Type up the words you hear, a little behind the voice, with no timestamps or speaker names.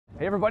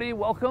Hey everybody,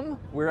 welcome.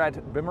 We're at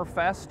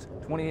Bimmerfest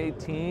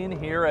 2018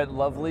 here at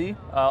lovely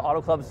Auto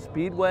Club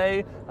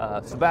Speedway.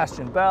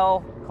 Sebastian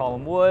Bell,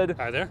 Colin Wood.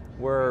 Hi there.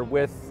 We're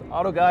with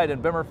AutoGuide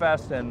and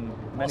Bimmerfest and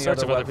many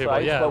sorts other of other people,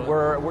 yeah. But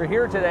we're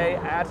here today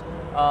at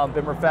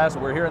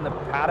Bimmerfest. We're here in the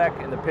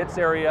paddock, in the pits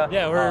area.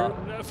 Yeah,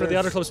 we're for the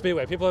Auto Club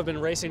Speedway. People have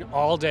been racing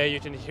all day. You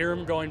can hear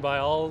them going by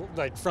all,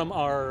 like from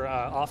our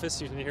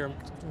office, you can hear them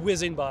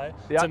whizzing by.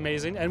 Yeah. It's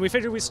amazing. And we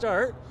figured we'd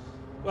start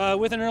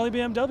with an early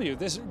BMW.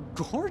 This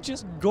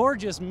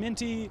gorgeous,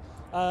 minty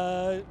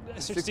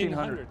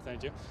 1600.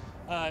 Thank you.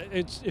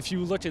 If you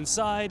look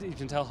inside, you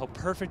can tell how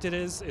perfect it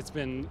is. It's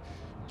been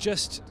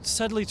just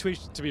subtly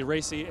tweaked to be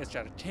racy. It's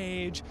got a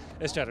cage.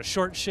 It's got a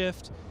short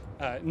shift.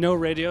 No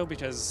radio,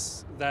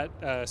 because that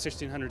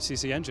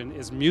 1600cc engine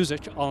is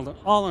music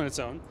all on its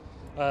own.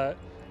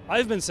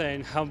 I've been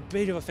saying how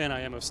big of a fan I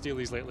am of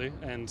Steely's lately,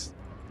 and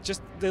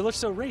just they look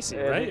so racy,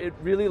 right? It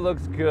really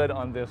looks good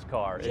on this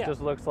car. It just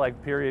looks like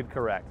period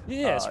correct.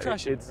 Yeah, it's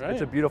crushing. It's right?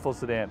 a beautiful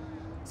sedan,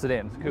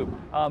 coupe.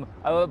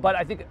 But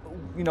I think,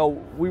 you know,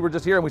 we were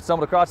just here and we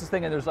stumbled across this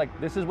thing, and there's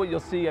like, this is what you'll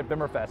see at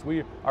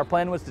Bimmerfest. Our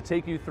plan was to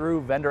take you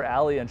through Vendor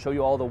Alley and show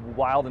you all the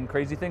wild and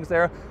crazy things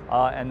there,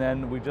 and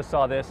then we just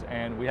saw this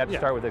and we had to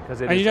start with it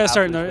because it. And you got to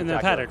start in the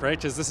paddock, right?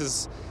 Because this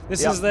is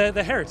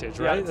the heritage,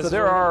 right? So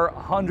there are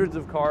hundreds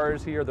of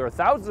cars here. There are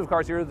thousands of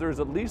cars here.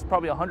 There's at least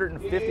probably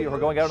 150 who are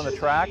going out on the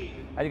track,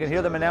 and you can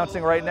hear them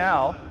announcing right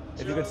now.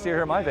 If you can see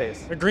here in my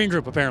face. A green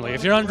group, apparently.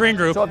 If you're on green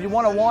group. So if you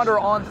want to wander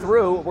on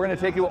through, we're going to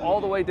take you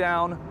all the way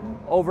down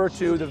over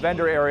to the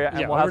vendor area,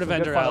 and we'll have some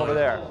good fun over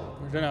there.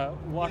 We're going to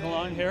walk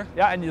along here.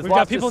 Yeah, and we've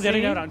got people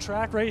getting out on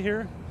track right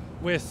here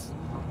with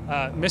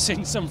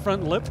missing some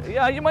front lip.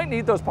 Yeah, you might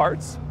need those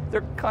parts.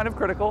 They're kind of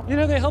critical. You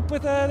know, they help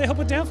with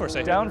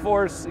downforce.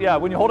 Downforce, yeah.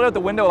 When you hold it out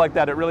the window like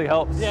that, it really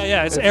helps.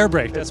 Yeah, it's air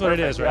brake. That's what it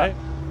is, right?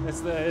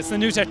 Yeah. It's the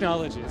new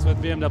technology. It's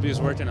what BMW is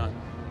working on.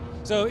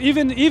 So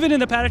even in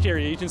the paddock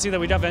area, you can see that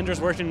we got vendors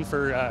working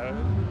for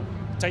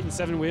Titan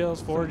 7 wheels,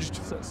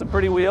 forged. Some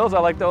pretty wheels, I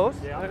like those.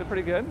 Yeah. They're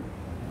pretty good.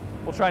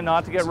 We'll try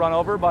not to get run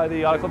over by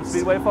the Auto Club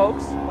Speedway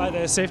folks. By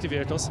the safety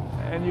vehicles.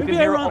 And you can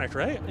hear ironic,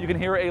 right? You can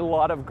hear a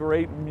lot of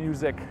great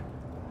music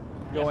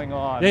going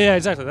on. Yeah,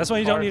 exactly. That's why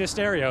you don't need a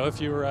stereo if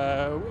you're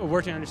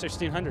working on your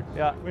 1600.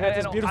 Yeah. We got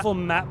this beautiful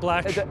matte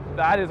black.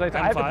 That is, I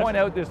have to point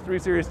out this 3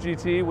 Series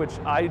GT, which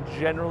I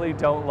generally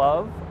don't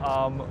love,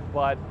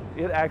 but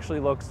it actually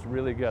looks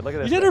really good. Look at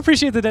this. You got to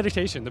appreciate the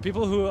dedication. The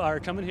people who are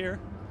coming here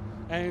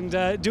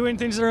and doing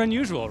things that are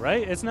unusual,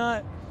 right? It's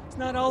not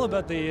all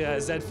about the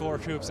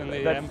Z4 coupes and the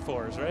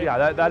M4s, right?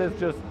 Yeah, that is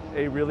just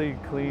a really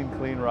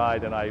clean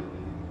ride, and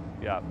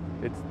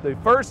it's the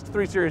first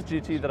 3 Series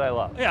GT that I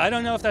love. Yeah, I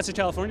don't know if that's a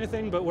California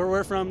thing, but where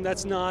we're from,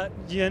 that's not,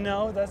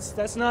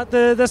 that's not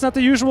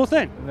the usual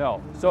thing.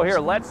 No. So here,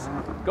 let's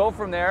go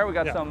from there. We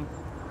got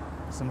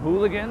some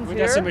hooligans here.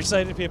 We got some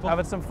excited people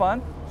having some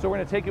fun. So we're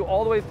going to take you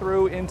all the way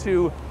through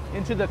into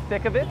the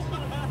thick of it.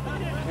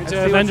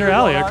 Into Vendor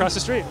Alley across the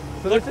street.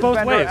 So look both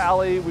Vendor ways.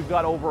 Alley. We've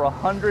got over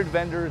 100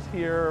 vendors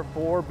here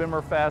for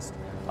Bimmerfest.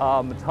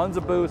 Tons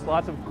of booths,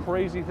 lots of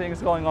crazy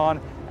things going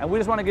on, and we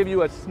just want to give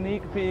you a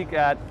sneak peek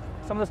at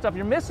some of the stuff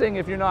you're missing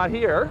if you're not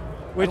here.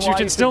 Which you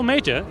can still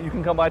make it. You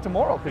can come by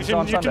tomorrow. You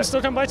can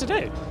still come by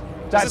today.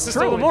 That's this is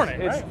true. Still the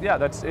morning, right?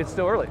 Yeah, it's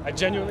still early. I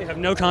genuinely have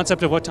no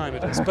concept of what time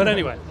it is, but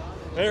anyway.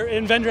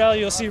 In Vendor Alley,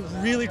 you'll see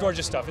really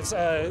gorgeous stuff.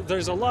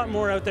 There's a lot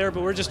more out there,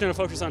 but we're just going to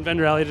focus on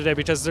Vendor Alley today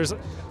because there's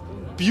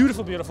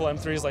beautiful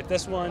M3s like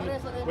this one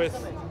with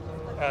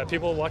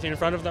people walking in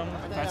front of them.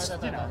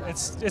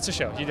 It's a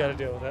show. You got to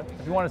deal with it.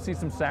 If you want to see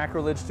some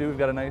sacrilege too, we've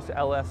got a nice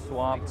LS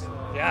swapped.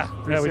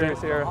 3 we do.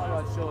 Here.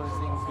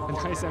 A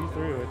nice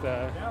M3 with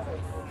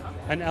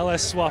an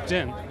LS swapped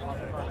in.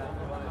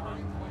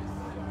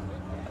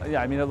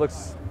 Yeah, I mean, it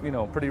looks,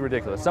 pretty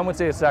ridiculous. Some would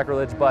say it's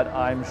sacrilege, but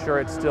I'm sure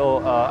it's still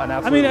an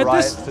absolute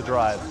riot to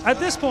drive. At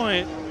this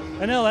point,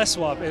 an LS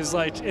swap is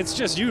like, it's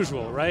just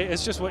usual, right?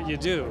 It's just what you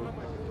do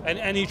in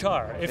any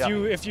car.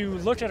 If you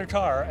look at a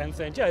car and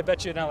think, I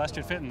bet you an LS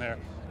could fit in there,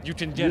 you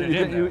can get it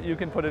in there. You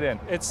can put it in.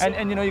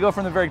 And you go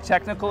from the very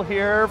technical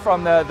here,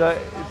 from the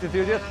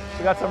enthusiast.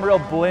 We got some real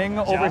bling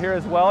over here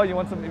as well. You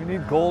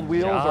need gold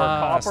wheels or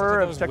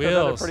copper. Check those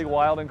out, they're pretty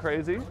wild and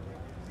crazy.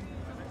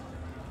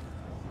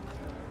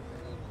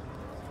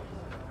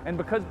 And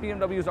because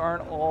BMWs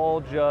aren't all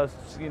just,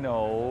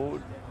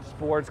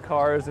 sports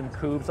cars and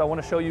coupes, I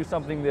want to show you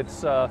something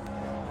that's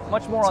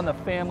much more on the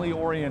family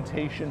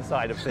orientation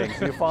side of things.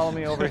 So you follow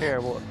me over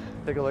here. We'll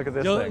take a look at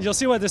this thing. You'll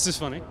see why this is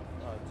funny.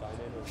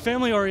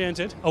 Family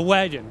oriented, a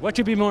wagon. What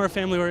could be more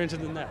family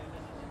oriented than that?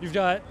 You've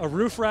got a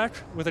roof rack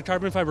with a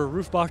carbon fiber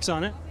roof box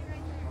on it.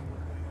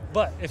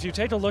 But if you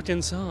take a look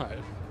inside,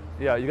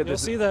 you'll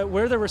see that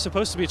where there were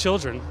supposed to be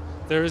children,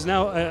 there is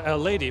now a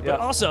lady, but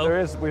also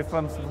we've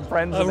some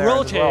friends a in there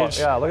roll as well. cage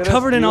look at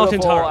covered this in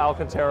Alcantara.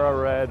 Alcantara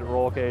red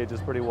roll cage is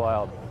pretty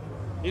wild.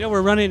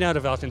 We're running out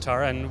of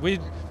Alcantara, and we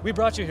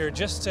brought you here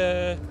just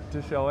to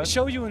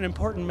show you an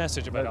important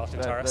message about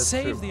Alcantara.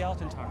 Save the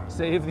Alcantara.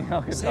 Save the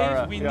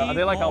Alcantara. Are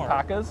they like more.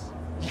 alpacas?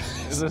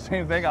 Is it the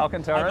same thing,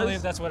 Alcantaras? I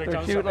believe that's what it They're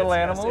comes cute from. little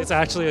animals? It's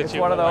actually a it's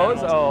cute one of little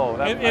those? animal.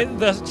 Oh,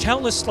 the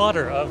countless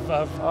slaughter of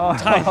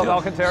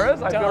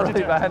Alcantaras? I feel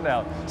really bad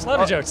now.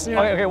 Slaughter jokes.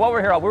 Yeah. Okay, while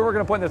we're here, we were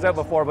going to point this out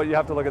before, but you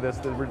have to look at this,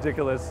 the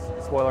ridiculous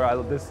spoiler. I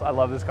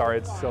love this car.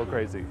 It's so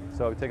crazy.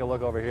 So take a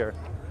look over here.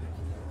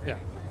 Yeah.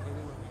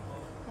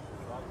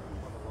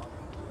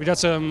 We got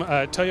some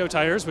Toyo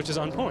tires, which is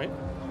on point,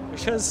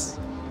 because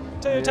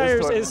Toyo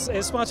Tires is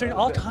sponsoring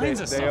all kinds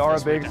of stuff. They are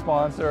a big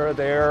sponsor.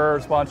 They're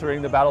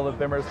sponsoring the Battle of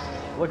the Bimmers.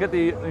 Look at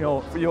the,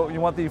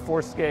 you want the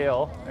for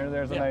scale, and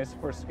there's a nice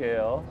for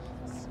scale.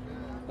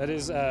 That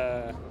is,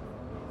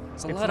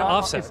 it's a lot of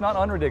offset. It's not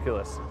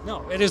unridiculous.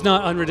 No, it is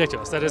not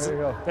unridiculous. That is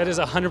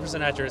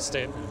 100% accurate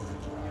statement.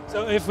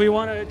 So if we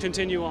want to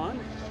continue on,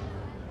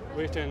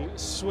 we can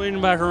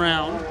swing back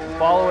around.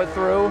 Follow it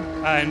through.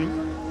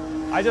 And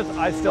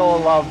I still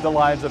love the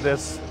lines of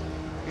this,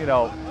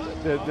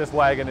 this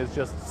wagon is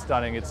just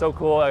stunning. It's so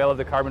cool. I love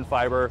the carbon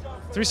fiber.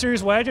 3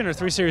 Series wagon or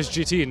 3 Series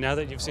GT? Now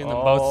that you've seen them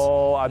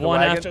both,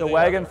 the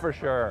wagon for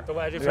sure. The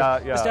wagon, it's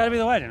got to be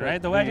the wagon,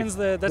 right? The wagon's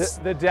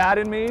the dad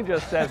in me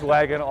just says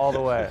wagon all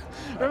the way.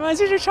 Reminds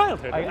you of your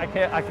childhood.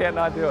 I can't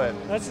not do it.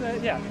 That's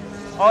yeah.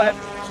 Oh, and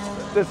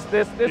this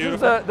is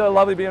the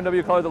lovely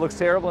BMW color that looks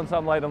terrible in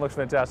some light and looks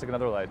fantastic in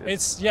other light.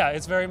 It's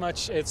very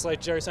much. It's like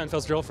Jerry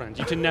Seinfeld's girlfriend.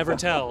 You can never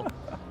tell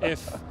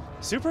if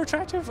super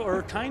attractive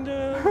or kind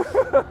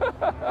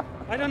of.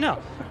 I don't know.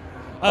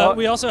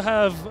 We also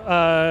have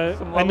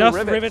enough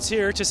rivets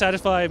here to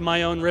satify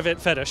my own rivet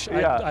fetish.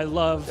 Yeah. I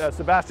love. Yeah,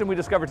 Sebastian, we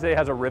discovered today,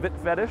 has a rivet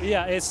fetish.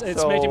 Yeah, it's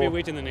making me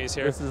weak in the knees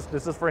here.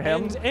 This is for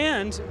him.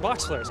 And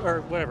box flares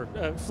or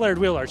whatever, flared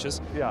wheel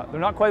arches. Yeah, they're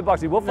not quite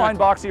boxy. We'll find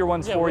boxier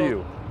ones for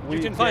you. You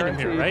can find them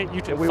here, right?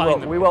 You can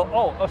find them. We will.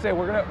 Oh, I'll say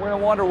we're gonna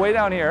wander way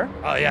down here.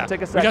 Oh yeah.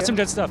 Take a second. We got some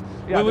good stuff.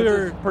 Yeah, this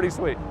is pretty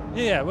sweet.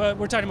 Yeah, well,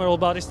 we're talking about old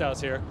body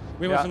styles here.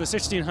 We went from the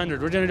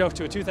 1600. We're gonna go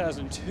to a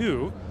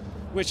 2002,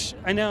 which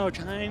I know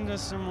kind of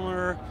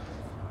similar.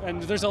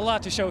 And there's a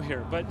lot to show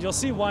here, but you'll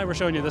see why we're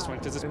showing you this one,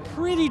 because it's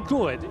pretty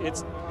good.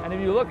 And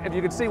if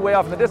you could see way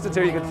off in the distance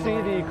here, you could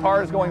see the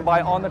cars going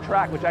by on the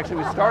track, which actually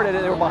we started,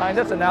 they were behind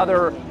us, and now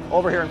they're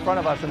over here in front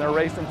of us, and they're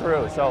racing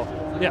through, so.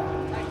 Yeah,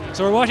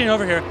 so we're walking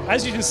over here.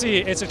 As you can see,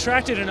 it's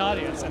attracted an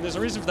audience, and there's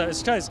a reason for that.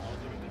 It's because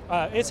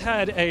it's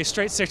had a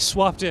straight six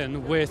swapped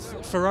in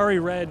with Ferrari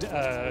red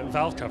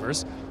valve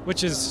covers,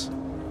 which is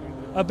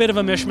a bit of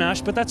a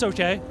mishmash, but that's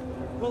okay.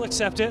 We'll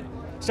accept it.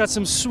 It's got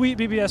some sweet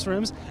BBS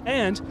rims,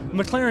 and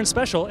McLaren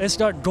Special, it's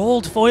got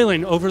gold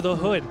foiling over the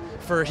hood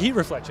for heat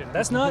reflection.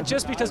 That's not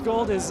just because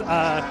gold is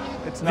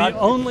It's not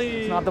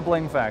the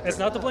bling factor. It's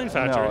not the bling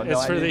factor.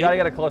 No, you gotta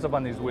get a close up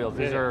on these wheels.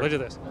 These are, look at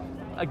this.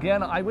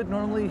 Again, I would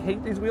normally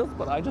hate these wheels,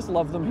 but I just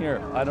love them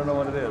here. I don't know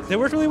what it is. They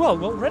work really well.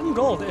 Well, red and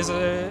gold is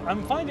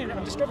I'm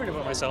discovering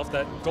about myself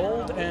that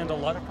gold and a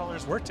lot of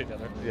colors work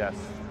together. Yes.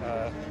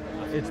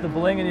 It's the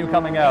bling in you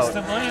coming out. It's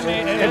the bling in me.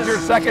 It's your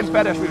second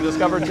fetish we've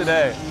discovered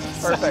today.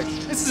 Perfect.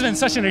 This has been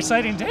such an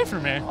exciting day for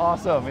me.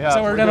 Awesome, yeah.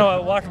 So we're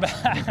gonna walk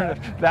back.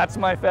 That's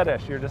my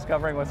fetish. You're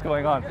discovering what's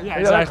going on. Yeah,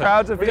 exactly. The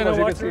crowds of people, as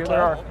you can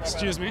see,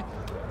 Excuse me.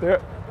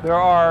 There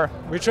are.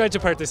 We tried to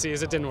part the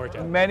seas. It didn't work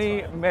out.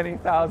 Many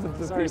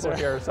thousands of people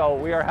here. So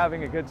we are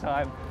having a good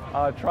time.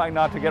 Trying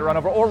not to get run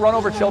over or run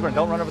over children.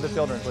 Don't run over the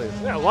children, please.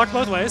 Yeah, walk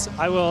both ways.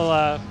 I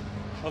will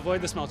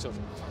avoid the small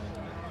children.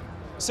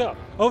 So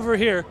over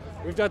here,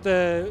 we've got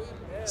the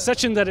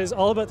section that is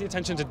all about the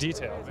attention to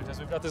detail, because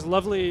we've got this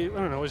lovely, I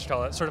don't know what you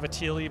call it, sort of a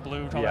tealy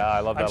blue color. Yeah, I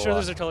love that. I'm sure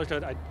there's a color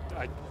code. I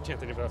can't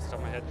think of it off the top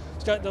of my head.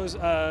 It's got those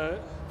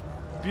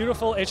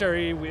beautiful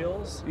HRE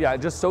wheels. Yeah,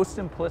 just so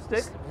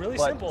simplistic. Really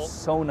but simple.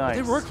 So nice.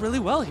 They work really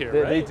well here.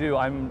 They do.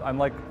 I'm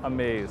like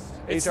amazed.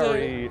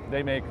 HRE,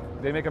 they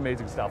make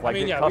amazing stuff. Like, I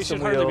mean, yeah, we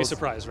should hardly be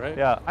surprised, right?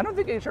 Yeah, I don't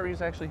think HRE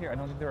is actually here. I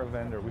don't think they're a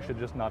vendor. We should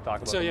just not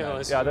talk about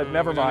them. So yeah,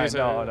 never mind.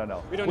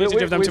 No. We don't need to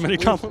give them too many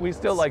compliments. We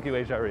still like you,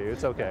 HRE.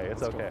 It's okay.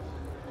 It's okay. Cool.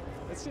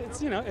 It's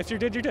if you're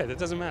dead, you're dead. It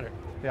doesn't matter.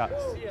 Yeah.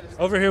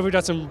 Over here we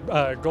got some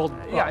gold.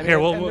 Yeah. Here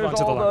we'll move on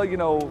to the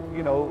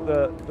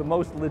line. The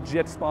most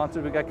legit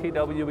sponsors. We got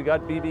KW. We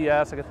got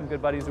BBS. I got some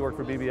good buddies who work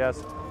for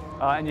BBS.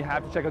 And you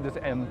have to check out this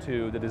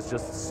M2 that is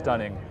just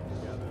stunning.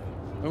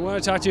 I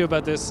want to talk to you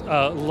about this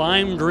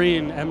lime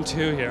green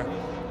M2 here,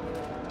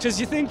 because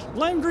you think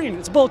lime green,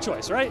 it's a bold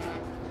choice, right?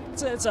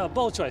 It's a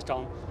bold choice,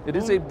 Colin. It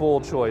is a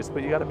bold choice,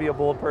 but you got to be a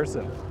bold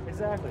person.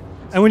 Exactly.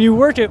 And when you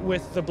work it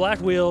with the black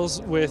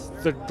wheels with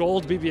the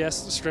gold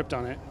BBS stripped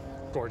on it,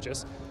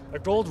 gorgeous, a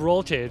gold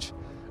roll cage,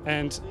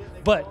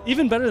 but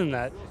even better than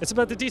that, it's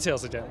about the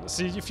details again.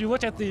 See, if you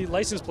look at the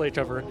license plate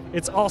cover,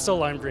 it's also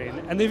lime green,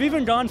 and they've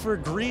even gone for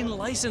green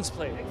license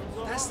plate.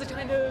 That's the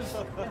kind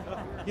of,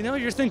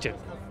 you're thinking.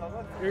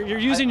 You're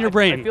using your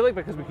brain. I feel like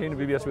because we came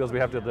to BBS Wheels, we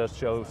have to just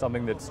show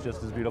something that's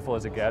just as beautiful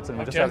as it gets, and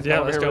we just have to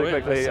come over here really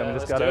quickly, and we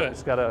just gotta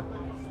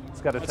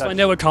touch. Let's find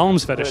out what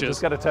Column's fetish is.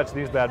 Just gotta touch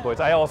these bad boys.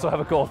 I also have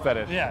a gold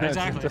fetish. Yeah,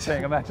 exactly. Just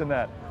saying, imagine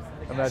that.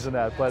 But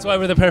that's why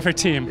we're the perfect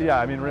team. Yeah,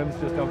 I mean, rims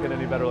just don't get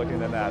any better looking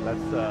than that. That's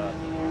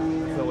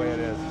the way it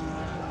is.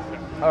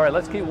 All right,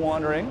 let's keep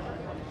wandering.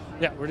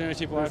 Yeah, we're gonna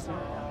keep wandering.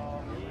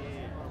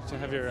 So you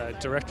have your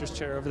director's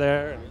chair over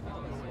there.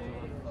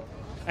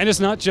 And it's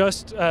not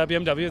just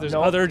BMW. There's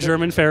other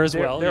German fare as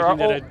well. You can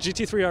get a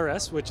GT3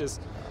 RS, which is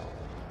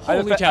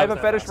holy cow. I have a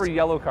fetish for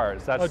yellow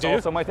cars. That's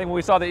also my thing. When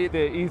we saw the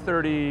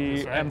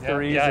E30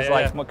 M3s, is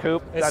like my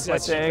coupe. That's my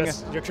thing.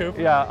 That's your coupe?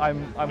 Yeah,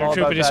 I'm all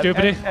about that.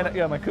 Scoopity? And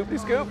yeah, my coopity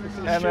scoop.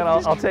 And then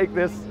I'll take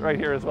this right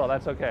here as well.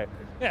 That's okay.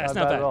 Yeah, it's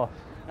not bad. At all.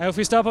 And if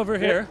we stop over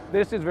here,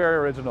 this is very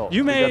original.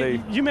 You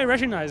may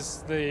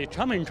recognize the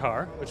coming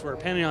car, which we're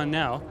panning on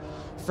now,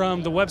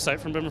 from the website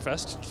from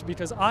Bimmerfest,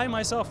 because I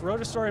myself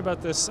wrote a story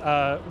about this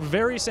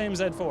very same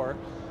Z4.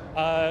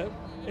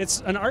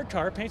 It's an art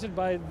car painted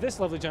by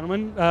this lovely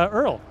gentleman,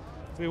 Earl.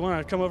 We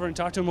want to come over and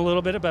talk to him a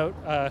little bit about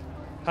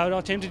how it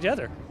all came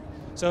together.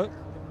 So,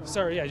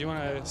 sorry, do you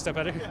want to step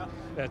out of here?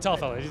 Yeah, tall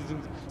fella.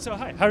 So,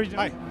 hi, how are you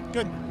doing? Hi,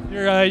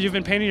 good. You've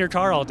been painting your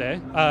car all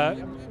day.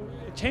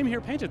 Came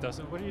here painted though,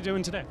 so what are you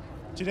doing today?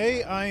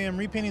 Today I am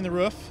repainting the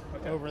roof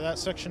over that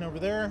section over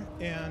there,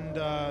 and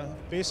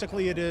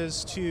basically it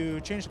is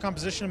to change the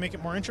composition and make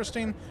it more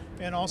interesting,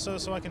 and also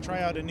so I can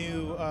try out a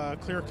new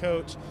clear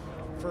coat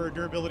for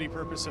durability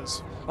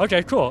purposes.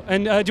 Okay, cool.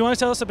 And do you want to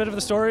tell us a bit of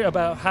the story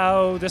about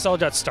how this all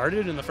got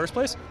started in the first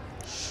place?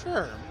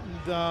 Sure.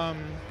 All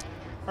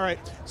right,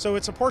 so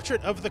it's a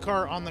portrait of the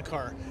car on the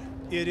car.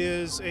 It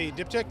is a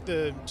diptych.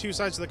 The two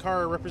sides of the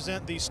car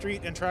represent the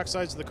street and track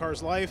sides of the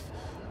car's life,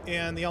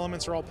 and the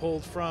elements are all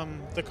pulled from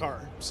the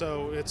car.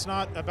 So it's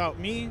not about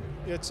me,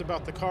 it's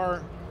about the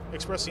car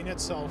expressing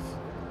itself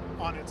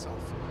on itself.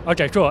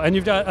 Okay, cool. And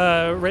you've got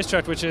a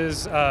racetrack, which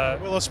is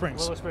Willow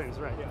Springs. Willow Springs,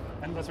 right, yeah.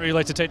 And that's where you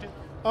like to take it?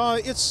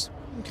 It's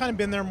kind of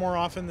been there more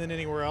often than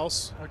anywhere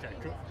else. Okay,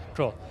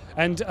 cool.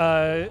 And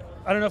I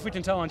don't know if we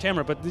can tell on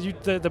camera, but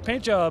the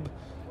paint job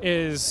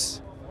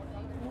is...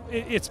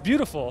 It's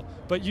beautiful,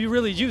 but you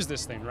really use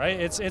this thing, right?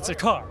 It's a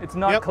car. It's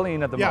not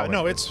clean at the moment.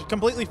 Yeah, no, it's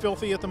completely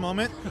filthy at the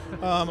moment.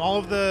 All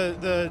of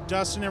the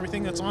dust and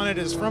everything that's on it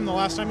is from the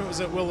last time it was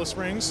at Willow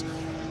Springs.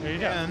 There you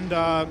go. And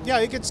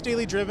it gets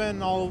daily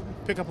driven. I'll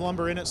pick up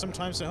lumber in it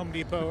sometimes at Home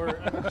Depot or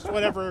just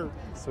whatever.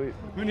 Sweet.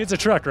 Who needs a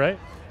truck, right?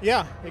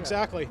 Yeah,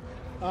 exactly.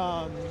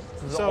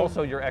 This is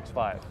also your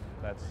X5.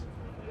 That's.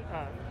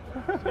 Yeah,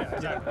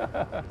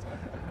 exactly.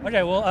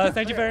 Okay, well,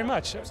 thank you very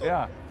much.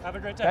 Yeah. Have a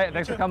great day. Hey,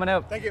 thanks for coming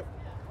out. Thank you.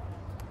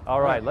 All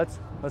right, let's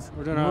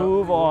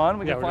move on.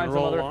 We can find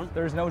some other. Along.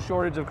 There's no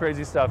shortage of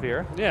crazy stuff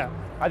here. Yeah.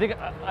 I think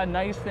a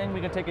nice thing,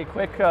 we can take a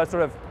quick sort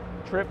of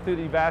trip through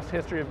the vast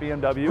history of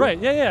BMW. Right.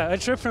 Yeah. A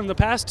trip from the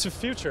past to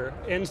future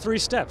in 3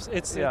 steps.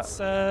 Yeah.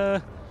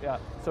 So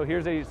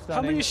here's a stunning,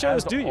 how many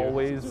shows do you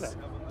always do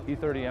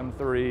E30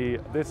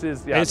 M3. This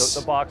is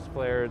the box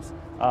flares.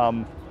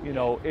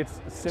 It's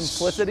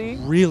simplicity.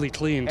 It's really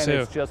clean and too.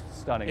 It's just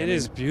stunning. It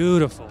is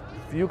beautiful.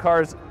 Few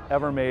cars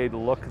ever made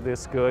look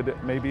this good.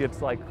 Maybe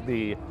it's like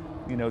the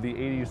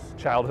 80s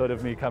childhood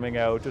of me coming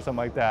out or something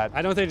like that.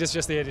 I don't think it's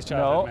just the 80s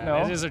childhood, man.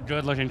 No. It is a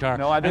good-looking car.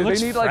 No, they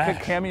need fresh. like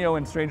a cameo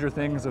in Stranger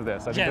Things of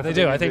this. They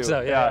do. I think so.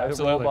 Yeah,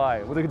 absolutely.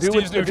 What they could do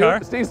Steve's new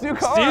car. Steve's new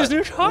car. Steve's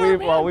new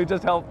car. We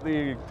just helped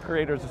the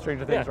creators of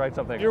Stranger Things write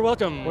something. You're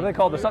welcome. What are they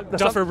called? The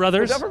Duffer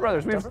Brothers. The Duffer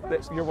Brothers.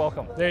 You're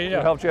welcome. There you go.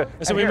 We helped you.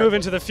 So we move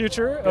into the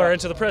future or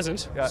into the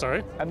present. Yeah.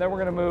 Sorry. And then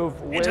we're going to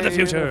move into the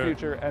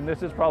future. And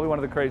this is probably one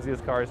of the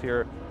craziest cars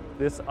here.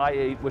 This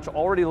i8, which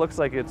already looks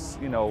like it's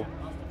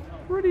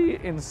pretty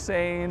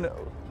insane.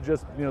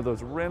 Just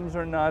those rims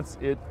are nuts.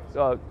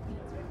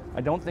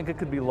 I don't think it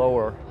could be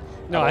lower.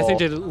 No, I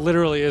think it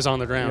literally is on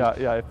the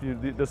ground. Yeah.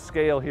 If the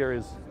scale here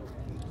is,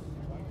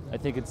 I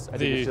think it's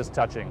just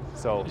touching.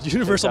 So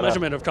universal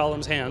measurement of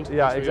Column's hand.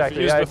 Yeah,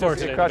 exactly.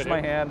 It crushed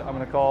my hand. I'm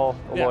going to call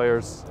the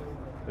lawyers.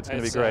 It's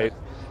going to be great.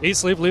 Eat,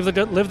 sleep, live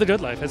the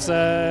good life. It's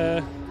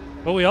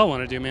what we all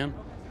want to do, man.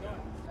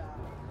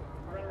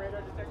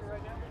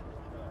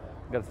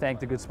 Got to thank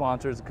the good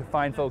sponsors, the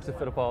fine folks at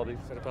Fittipaldi.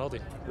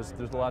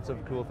 There's lots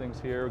of cool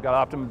things here. We've got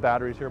Optimum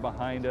batteries here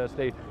behind us.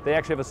 They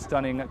actually have a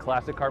stunning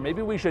classic car.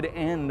 Maybe we should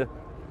end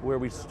where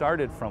we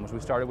started from. So we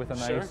started with a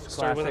nice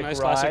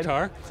classic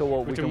car.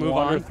 So we can move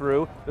wander on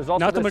through. There's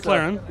also not the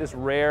McLaren. This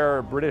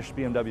rare British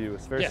BMW.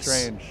 It's very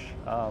strange.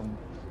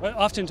 Well,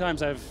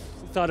 oftentimes I've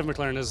thought of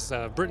McLaren as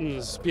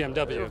Britain's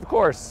BMW. Of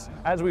course,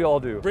 as we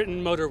all do.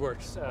 Britain Motor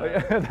Works.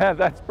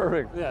 That's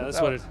perfect. Yeah, that's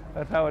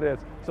how it is.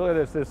 So it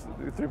is this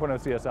 3.0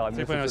 CSL.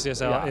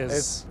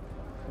 3.0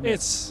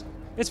 CSL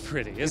it's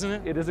pretty, isn't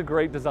it? It is a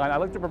great design. I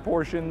like the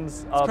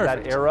proportions of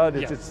that era.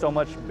 It's just so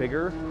much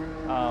bigger.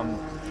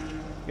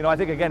 I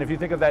think again, if you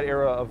think of that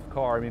era of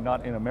car, I mean,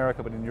 not in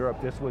America, but in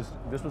Europe, this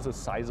was a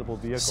sizable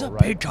vehicle. It's a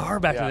big car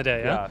back in the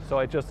day. Yeah. So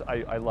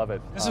I love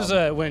it. This was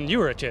when you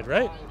were a kid,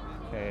 right?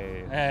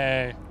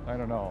 Hey. I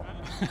don't know.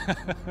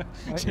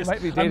 You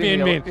might be dating I'm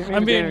being mean.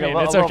 I'm being mean.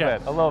 It's okay.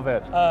 A little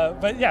bit.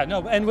 But yeah,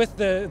 no, and with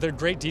the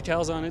great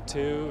details on it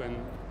too, and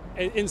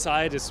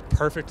inside is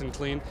perfect and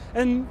clean.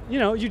 And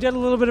you get a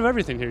little bit of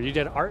everything here. You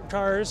get art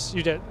cars,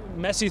 you get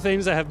messy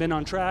things that have been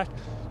on track,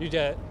 you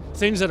get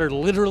things that are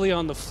literally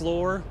on the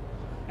floor,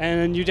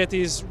 and you get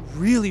these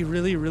really,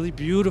 really, really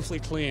beautifully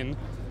clean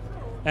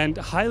and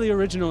highly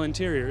original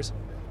interiors.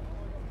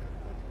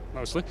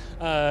 mostly,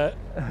 and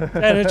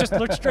it just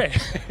looks great.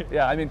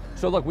 Yeah, I mean,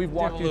 so look, we've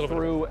walked you little bit.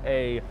 through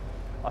a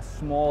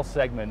small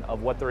segment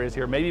of what there is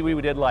here. Maybe we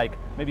did like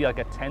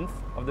a tenth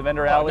of the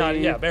vendor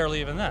alley. Yeah, barely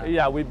even that.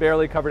 Yeah, we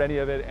barely covered any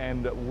of it,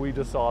 and we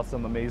just saw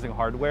some amazing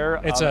hardware.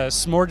 It's a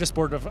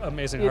smorgasbord of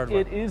amazing hardware.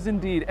 It is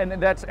indeed, and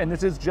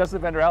this is just the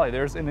vendor alley.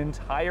 There's an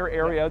entire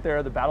area out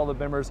there, the Battle of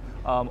the Bimmers,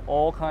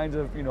 all kinds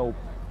of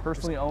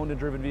personally owned and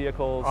driven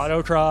vehicles.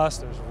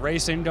 Autocross, there's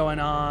racing going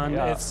on.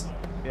 Yeah.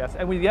 Yes,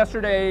 and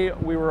yesterday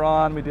we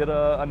did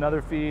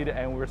another feed,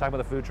 and we were talking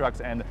about the food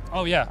trucks, and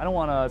oh yeah, I don't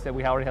want to say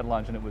we already had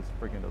lunch, and it was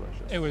freaking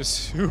delicious. It was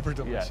super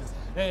delicious.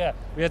 Yes. Yeah.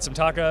 We had some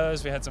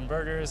tacos, we had some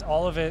burgers.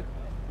 All of it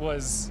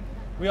was.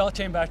 We all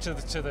came back to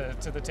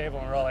the table,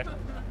 and we're all like,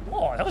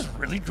 "Oh, that was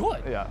really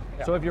good." Yeah.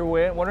 So if you're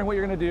wondering what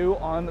you're going to do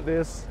on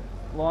this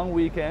long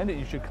weekend,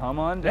 you should come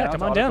on down. Yeah,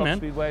 come to on down, Autocross man.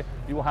 Speedway.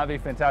 You will have a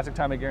fantastic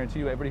time. I guarantee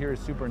you. Everybody here is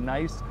super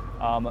nice.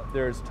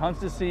 There's tons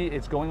to see.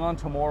 It's going on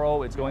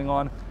tomorrow. It's going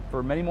on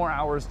for many more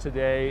hours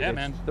today. Yeah, it's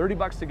man.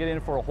 $30 to get in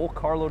for a whole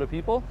carload of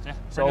people. Yeah,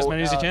 so bring as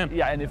many as you can.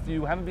 Yeah, and if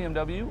you have a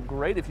BMW,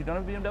 great. If you don't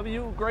have a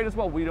BMW, great as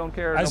well. We don't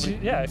care. If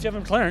you have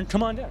a McLaren,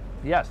 come on down.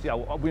 Yes, yeah.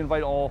 We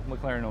invite all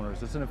McLaren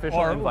owners. It's an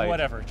official invite. Or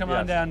whatever. Come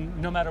on down,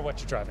 no matter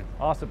what you're driving.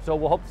 Awesome. So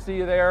we'll hope to see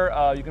you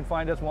there. You can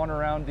find us wandering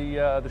around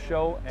the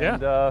show,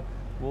 and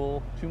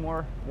we'll one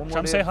more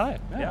come day. say hi.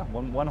 Yeah,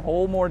 one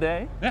whole more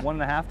day. Yeah.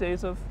 1.5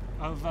 days of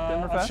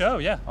Bimmerfest. show.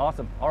 Yeah.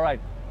 Awesome. All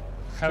right.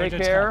 Have a Take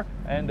good care,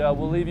 time. and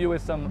we'll leave you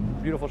with some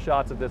beautiful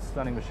shots of this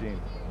stunning machine.